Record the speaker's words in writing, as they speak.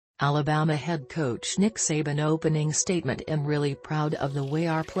Alabama head coach Nick SabanOpening statement: "I'm really proud of the way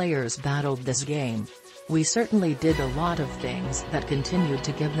our players battled this game. We certainly did a lot of things that continued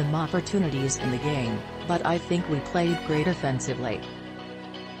to give them opportunities in the game, but I think we played great offensively.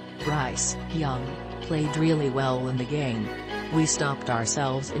 Bryce, young, played really well in the game. We stopped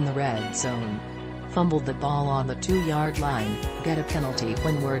ourselves in the red zone. Fumbled the ball on the 2-yard line, get a penalty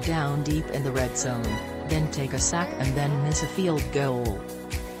when we're down deep in the red zone, then take a sack and then miss a field goal.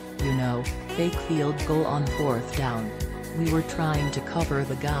 You know, fake field goal on 4th down. We were trying to cover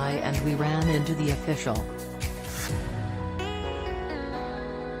the guy and we ran into the official.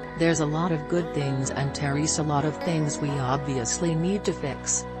 There's a lot of good things and there's a lot of things we obviously need to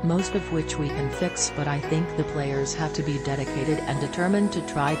fix, most of which we can fix, but I think the players have to be dedicated and determined to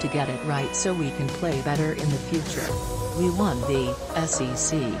try to get it right so we can play better in the future. We won the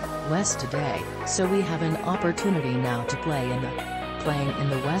SEC West today, so we have an opportunity now to play in the Playing in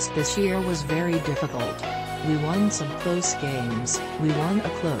the West this year was very difficult. We won some close games, we won a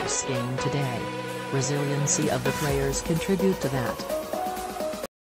close game today. Resiliency of the players contribute to that.